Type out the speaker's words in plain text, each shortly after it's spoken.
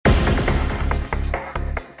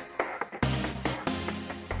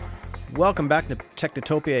Welcome back to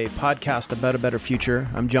Technotopia, a podcast about a better future.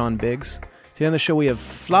 I'm John Biggs. Today on the show we have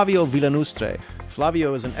Flavio Villanustre.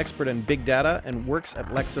 Flavio is an expert in big data and works at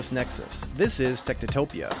LexisNexis. This is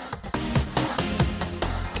Technotopia.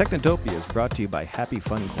 Technotopia is brought to you by Happy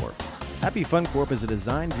Fun Corp. Happy Fun Corp is a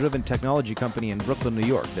design-driven technology company in Brooklyn, New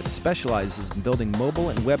York that specializes in building mobile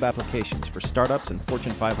and web applications for startups and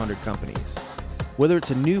Fortune 500 companies. Whether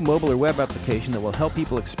it's a new mobile or web application that will help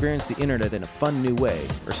people experience the internet in a fun new way,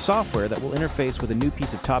 or software that will interface with a new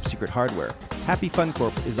piece of top-secret hardware, Happy Fun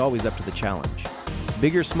Corp is always up to the challenge.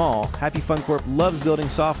 Big or small, Happy Fun Corp loves building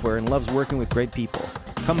software and loves working with great people.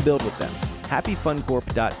 Come build with them.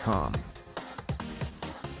 HappyFunCorp.com.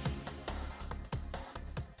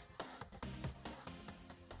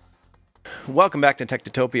 Welcome back to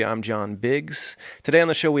Technotopia. I'm John Biggs. Today on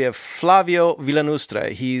the show we have Flavio Villanustre.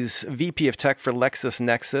 He's VP of Tech for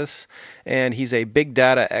LexisNexis, and he's a big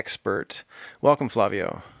data expert. Welcome,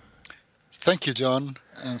 Flavio. Thank you, John,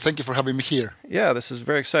 and thank you for having me here. Yeah, this is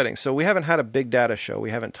very exciting. So we haven't had a big data show. We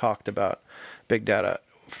haven't talked about big data.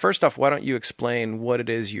 First off, why don't you explain what it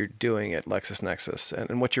is you're doing at LexisNexis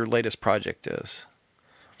and what your latest project is?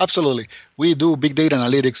 Absolutely. We do big data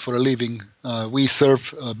analytics for a living. We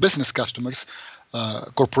serve business customers,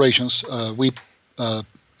 corporations. We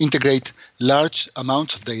integrate large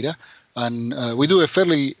amounts of data, and we do a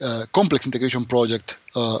fairly complex integration project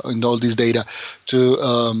in all this data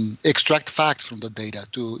to extract facts from the data,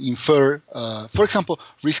 to infer, for example,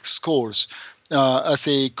 risk scores. As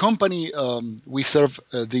a company, we serve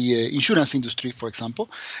the insurance industry, for example,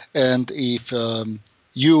 and if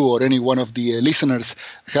you or any one of the listeners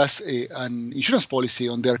has an insurance policy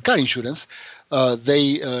on their car insurance,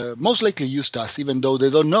 they most likely used us, even though they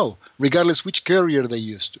don't know, regardless which carrier they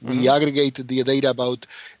used. Mm-hmm. We aggregate the data about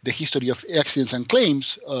the history of accidents and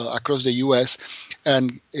claims across the U.S.,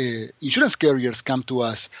 and insurance carriers come to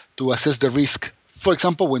us to assess the risk, for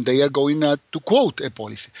example, when they are going to quote a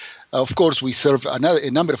policy. Of course, we serve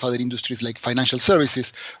a number of other industries like financial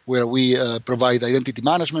services, where we provide identity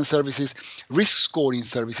management services, risk scoring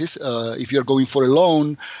services. If you're going for a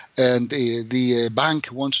loan and the bank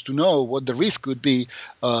wants to know what the risk would be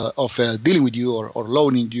of dealing with you or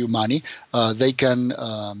loaning you money, they can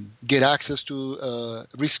get access to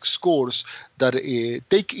risk scores that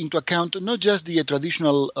take into account not just the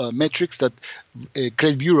traditional metrics that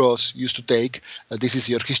credit bureaus used to take. This is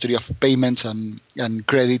your history of payments and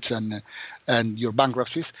credits and your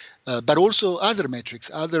bankruptcies, but also other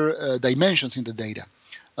metrics, other dimensions in the data.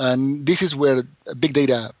 And this is where big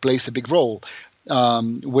data plays a big role,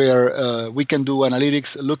 where we can do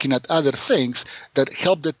analytics looking at other things that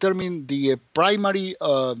help determine the primary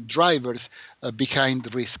drivers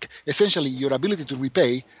behind risk, essentially your ability to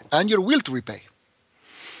repay and your will to repay.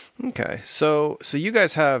 Okay, so you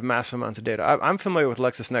guys have massive amounts of data. I'm familiar with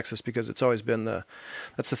LexisNexis because it's always been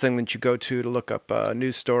that's the thing that you go to look up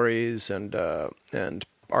news stories and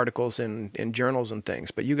articles in journals and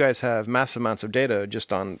things. But you guys have massive amounts of data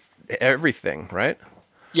just on everything, right?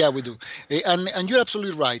 Yeah, we do. And you're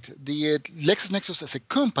absolutely right. The LexisNexis as a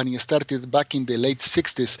company started back in the late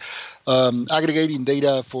 60s, aggregating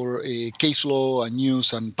data for case law and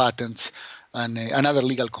news and patents and other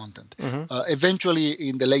legal content. Mm-hmm. Eventually,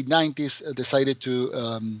 in the late 90s, decided to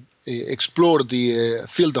explore the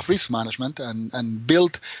field of risk management and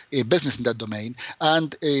build a business in that domain.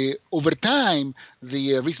 And over time,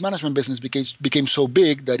 the risk management business became so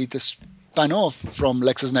big that it is spun off from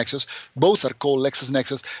LexisNexis. Both are called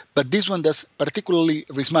LexisNexis, but this one does particularly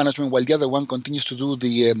risk management, while the other one continues to do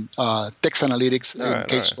the text analytics and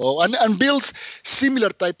case law and builds similar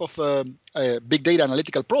type of big data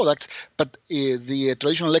analytical products. But the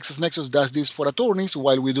traditional LexisNexis does this for attorneys,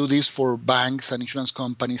 while we do this for banks and insurance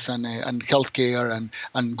companies and healthcare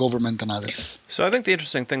and government and others. So I think the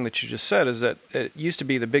interesting thing that you just said is that it used to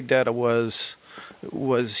be the big data was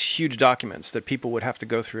huge documents that people would have to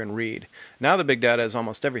go through and read. Now the big data is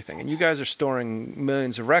almost everything, and you guys are storing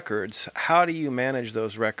millions of records. How do you manage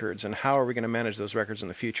those records, and how are we going to manage those records in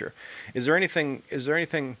the future? Is there anything?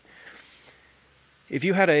 If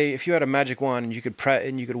you had a magic wand and you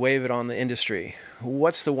could wave it on the industry,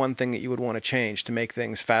 what's the one thing that you would want to change to make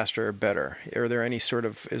things faster or better? Is there any sort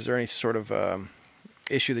of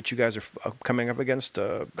issue that you guys are coming up against,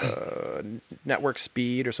 network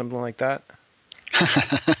speed or something like that?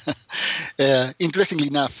 Interestingly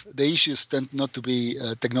enough, the issues tend not to be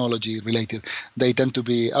technology related. They tend to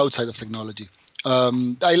be outside of technology.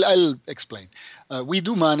 I'll explain. We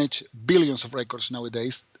do manage billions of records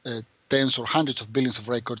nowadays, tens or hundreds of billions of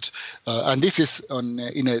records, and this is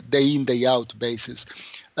in a day in, day out basis.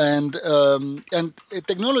 And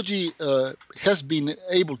technology has been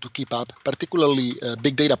able to keep up, particularly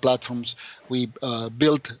big data platforms. We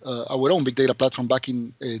built our own big data platform back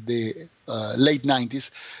in the late 90s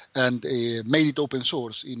and made it open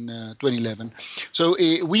source in 2011. So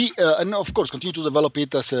we, and of course, continue to develop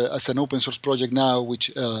it as an open source project now,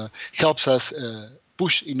 which helps us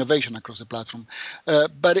push innovation across the platform.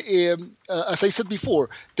 But as I said before,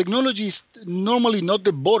 technology is normally not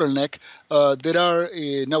the bottleneck. There are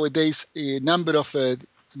nowadays a number of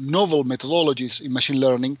novel methodologies in machine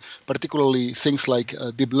learning, particularly things like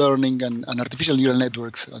deep learning and artificial neural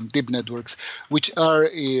networks and deep networks, which are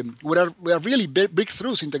really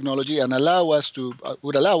breakthroughs in technology and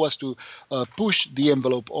would allow us to push the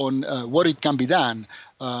envelope on what it can be done.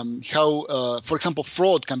 How, for example,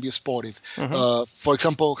 fraud can be spotted. For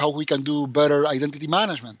example, how we can do better identity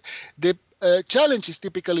management. The challenge is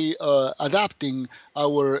typically adapting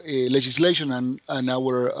our legislation and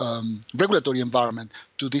our regulatory environment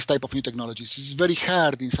to this type of new technologies. It's very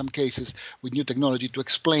hard in some cases with new technology to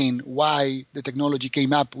explain why the technology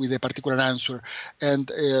came up with a particular answer.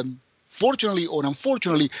 And fortunately or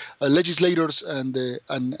unfortunately, legislators and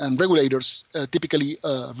regulators typically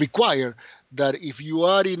require that if you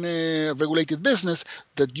are in a regulated business,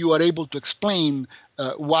 that you are able to explain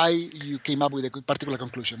why you came up with a particular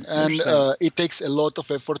conclusion. And it takes a lot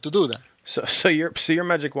of effort to do that. So your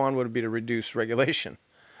magic wand would be to reduce regulation.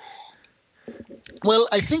 Well,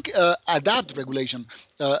 I think adapt regulation.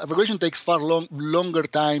 Regulation takes far longer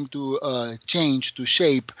time to change, to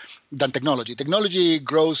shape than technology. Technology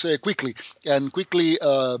grows quickly and quickly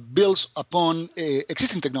builds upon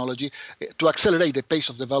existing technology to accelerate the pace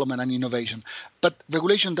of development and innovation. But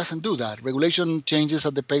regulation doesn't do that. Regulation changes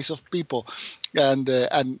at the pace of people, and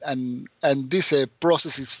this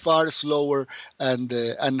process is far slower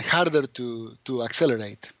and harder to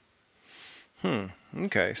accelerate.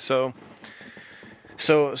 Okay, so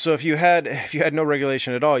if you had no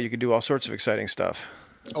regulation at all, you could do all sorts of exciting stuff.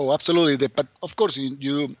 Oh, absolutely. But of course,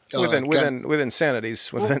 you within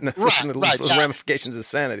sanities, within the ramifications of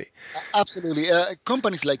sanity. Absolutely.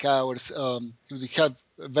 Companies like ours, we have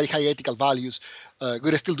very high ethical values.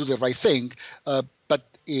 We still do the right thing. But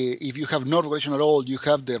if you have no regulation at all, you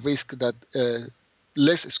have the risk that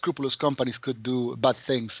less scrupulous companies could do bad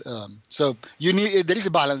things. So there is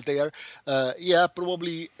a balance there.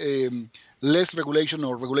 Probably less regulation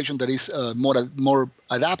or regulation that is more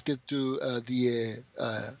adapted to the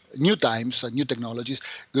new times and new technologies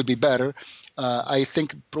would be better. I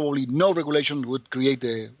think probably no regulation would create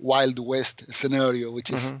a Wild West scenario, which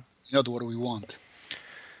is not what we want.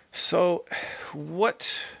 So,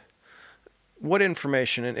 what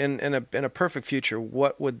information in a perfect future?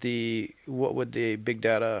 What would the big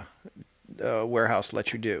data warehouse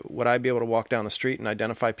let you do? Would I be able to walk down the street and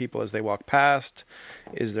identify people as they walk past?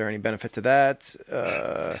 Is there any benefit to that?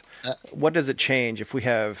 What does it change if we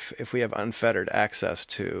have unfettered access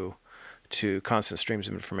to constant streams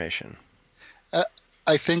of information?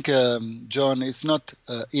 I think, John, it's not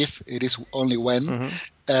if, it is only when.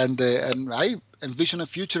 And I envision a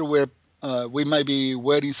future where we might be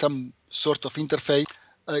wearing some sort of interface.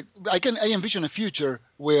 I envision a future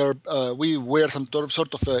where we wear some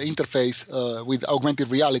sort of interface with augmented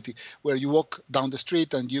reality, where you walk down the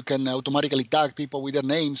street and you can automatically tag people with their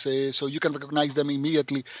names, so you can recognize them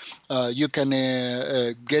immediately. You can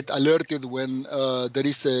get alerted when there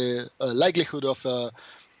is a likelihood of a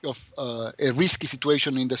risky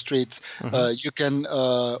situation in the streets. You can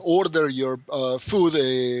order your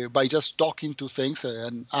food by just talking to things,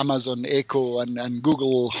 and Amazon Echo and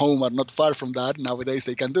Google Home are not far from that. Nowadays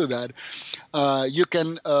they can do that. You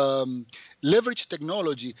can leverage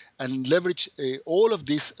technology and leverage all of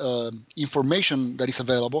this information that is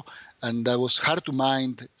available, and that was hard to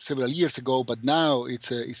mine several years ago, but now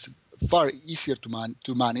it's far easier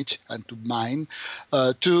to manage and to mine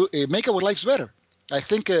to make our lives better. I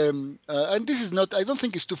think, and this is not, I don't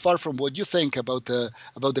think it's too far from what you think about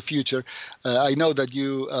the future. I know that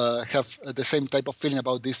you have the same type of feeling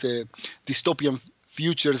about these dystopian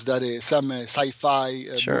futures that some sci-fi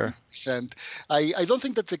movies present. I don't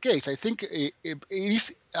think that's the case. I think it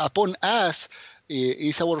is upon us,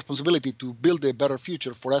 it's our responsibility to build a better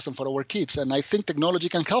future for us and for our kids. And I think technology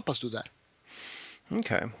can help us do that.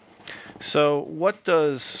 Okay. So what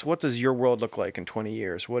does your world look like in 20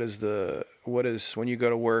 years? What is when you go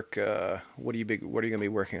to work? What are you going to be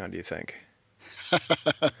working on? Do you think?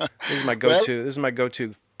 This is my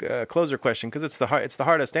go-to closer question, because it's the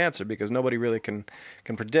hardest answer, because nobody really can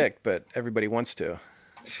predict, but everybody wants to.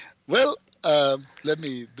 Well, let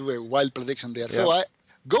me do a wild prediction there. Yep. So I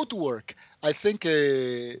go to work. I think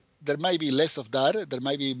there might be less of that. There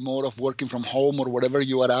might be more of working from home or whatever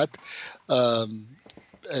you are at. Um,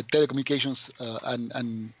 Telecommunications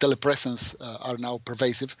and telepresence are now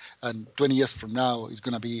pervasive, and 20 years from now is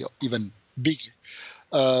going to be even bigger.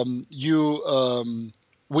 You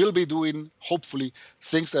will be doing, hopefully,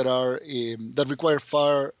 things that are that require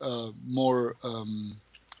far more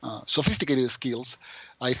sophisticated skills.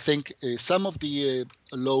 I think some of the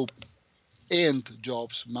low end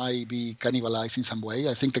jobs might be cannibalized in some way.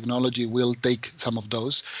 I think technology will take some of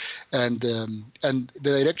those, and the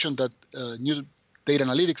direction that new data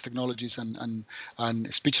analytics technologies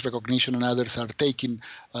and speech recognition and others are taking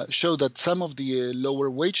show that some of the lower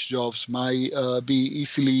wage jobs might be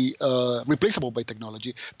easily replaceable by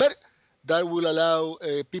technology. But that will allow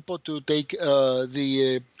people to take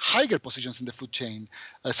the higher positions in the food chain,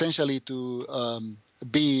 essentially to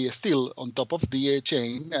be still on top of the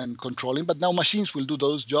chain and controlling. But now machines will do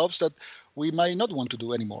those jobs that we might not want to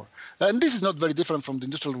do anymore. And this is not very different from the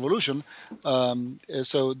Industrial Revolution.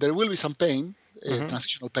 So there will be some pain,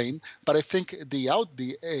 transitional pain, but I think the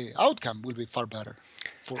outcome will be far better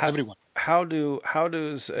for everyone. How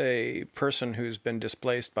does a person who's been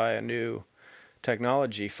displaced by a new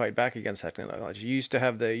technology fight back against that technology? You used to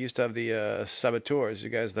have the saboteurs, you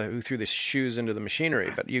guys who threw the shoes into the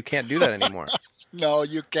machinery, but you can't do that anymore. No,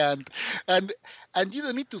 you can't. And you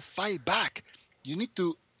don't need to fight back. You need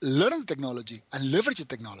to learn the technology and leverage the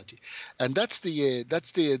technology, and that's the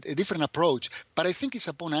a different approach. But I think it's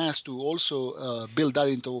upon us to also build that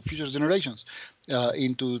into future generations,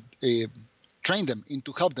 into train them,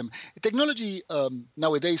 into help them. Technology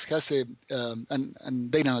nowadays has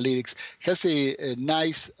and data analytics has a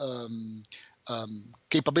nice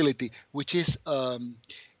capability, which is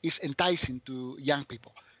enticing to young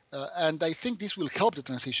people. And I think this will help the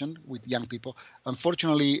transition with young people.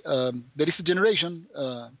 Unfortunately, there is a generation,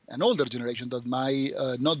 an older generation, that might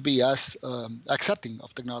not be as accepting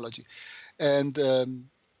of technology, and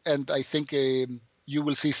I think you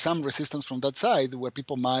will see some resistance from that side, where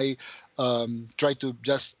people might try to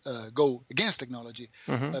just go against technology.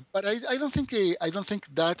 But I don't think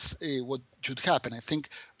that's what should happen. I think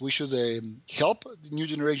we should help new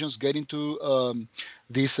generations get into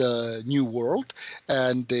this new world,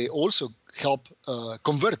 and also help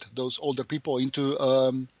convert those older people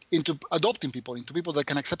into adopting people, into people that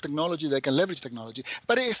can accept technology, that can leverage technology.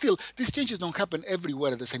 But still, these changes don't happen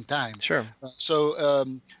everywhere at the same time. Sure. So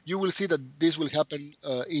you will see that this will happen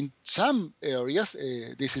in some areas.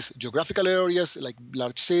 This is geographical areas like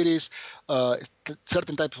large cities,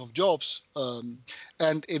 certain types of jobs,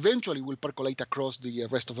 and eventually will percolate across the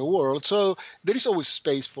rest of the world. So there is always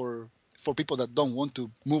space for people that don't want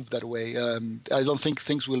to move that way. I don't think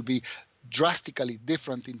things will be drastically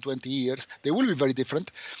different in 20 years. They will be very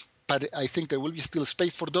different, but I think there will be still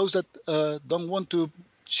space for those that don't want to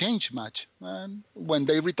change much. And when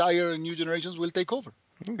they retire, new generations will take over.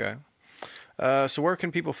 Okay. So where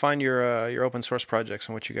can people find your open source projects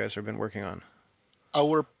and what you guys have been working on?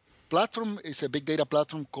 Our platform is a big data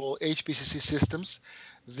platform called HPCC Systems.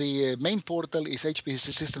 The main portal is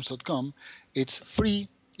hpccsystems.com. It's free.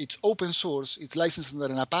 It's open source. It's licensed under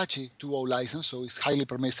an Apache 2.0 license, so it's highly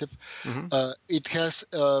permissive. It has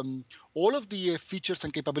all of the features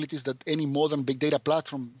and capabilities that any modern big data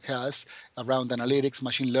platform has around analytics,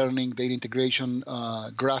 machine learning, data integration,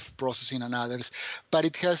 graph processing, and others. But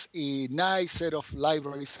it has a nice set of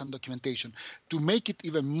libraries and documentation to make it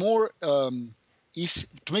even more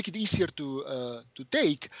to make it easier to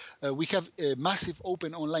take. We have massive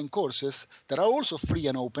open online courses that are also free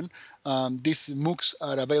and open. These MOOCs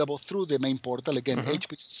are available through the main portal, again,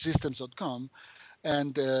 hpsystems.com.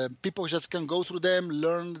 And people just can go through them,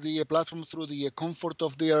 learn the platform through the comfort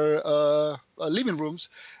of their living rooms,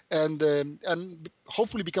 and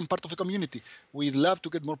hopefully become part of a community. We'd love to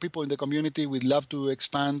get more people in the community. We'd love to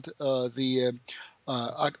expand the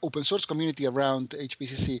open source community around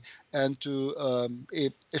HPCC, and to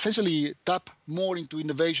essentially tap more into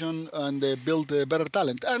innovation and build better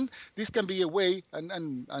talent. And this can be a way,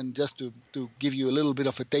 and just to give you a little bit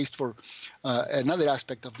of a taste for another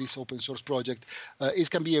aspect of this open source project, it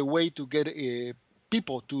can be a way to get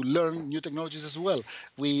people to learn new technologies as well.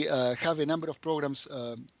 We have a number of programs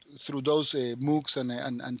through those MOOCs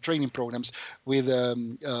and training programs with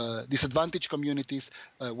disadvantaged communities,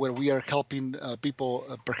 where we are helping people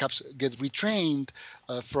perhaps get retrained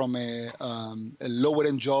from lower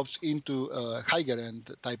end jobs into higher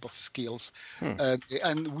end type of skills.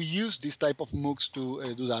 And we use this type of MOOCs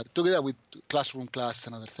to do that, together with classroom class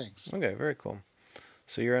and other things. Okay, very cool.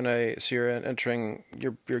 So you're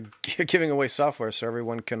giving away software so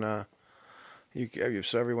everyone can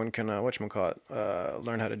So everyone can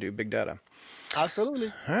learn how to do big data.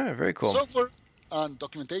 Absolutely. All right, very cool. Software and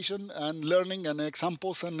documentation and learning and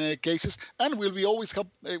examples and cases, and we'll be always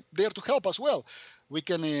there to help as well. We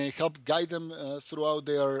can help guide them throughout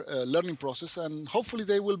their learning process, and hopefully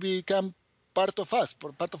they will become part of us,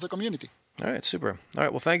 part of the community. All right, super. All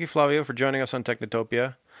right, well, thank you, Flavio, for joining us on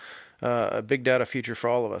Technotopia. A big data future for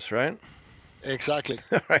all of us, right? Exactly.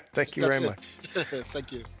 All right, thank you very much.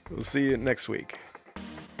 Thank you. We'll see you next week.